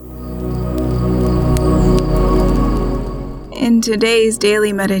In today's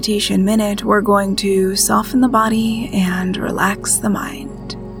Daily Meditation Minute, we're going to soften the body and relax the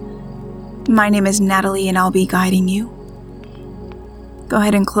mind. My name is Natalie and I'll be guiding you. Go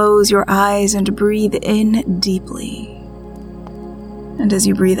ahead and close your eyes and breathe in deeply. And as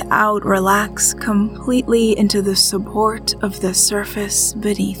you breathe out, relax completely into the support of the surface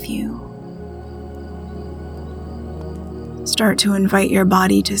beneath you. Start to invite your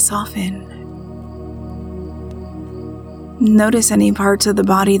body to soften. Notice any parts of the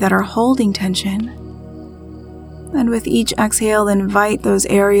body that are holding tension. And with each exhale, invite those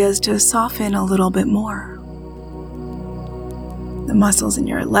areas to soften a little bit more. The muscles in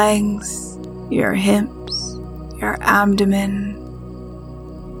your legs, your hips, your abdomen,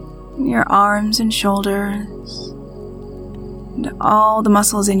 your arms and shoulders, and all the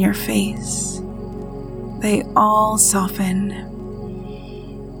muscles in your face. They all soften.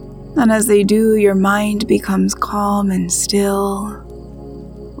 And as they do, your mind becomes calm and still,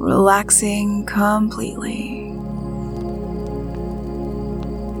 relaxing completely.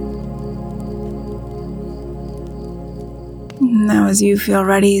 Now, as you feel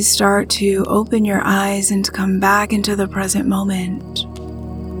ready, start to open your eyes and come back into the present moment.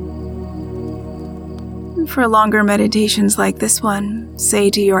 For longer meditations like this one, say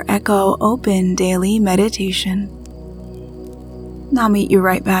to your Echo Open Daily Meditation. I'll meet you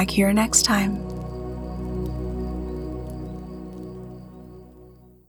right back here next time.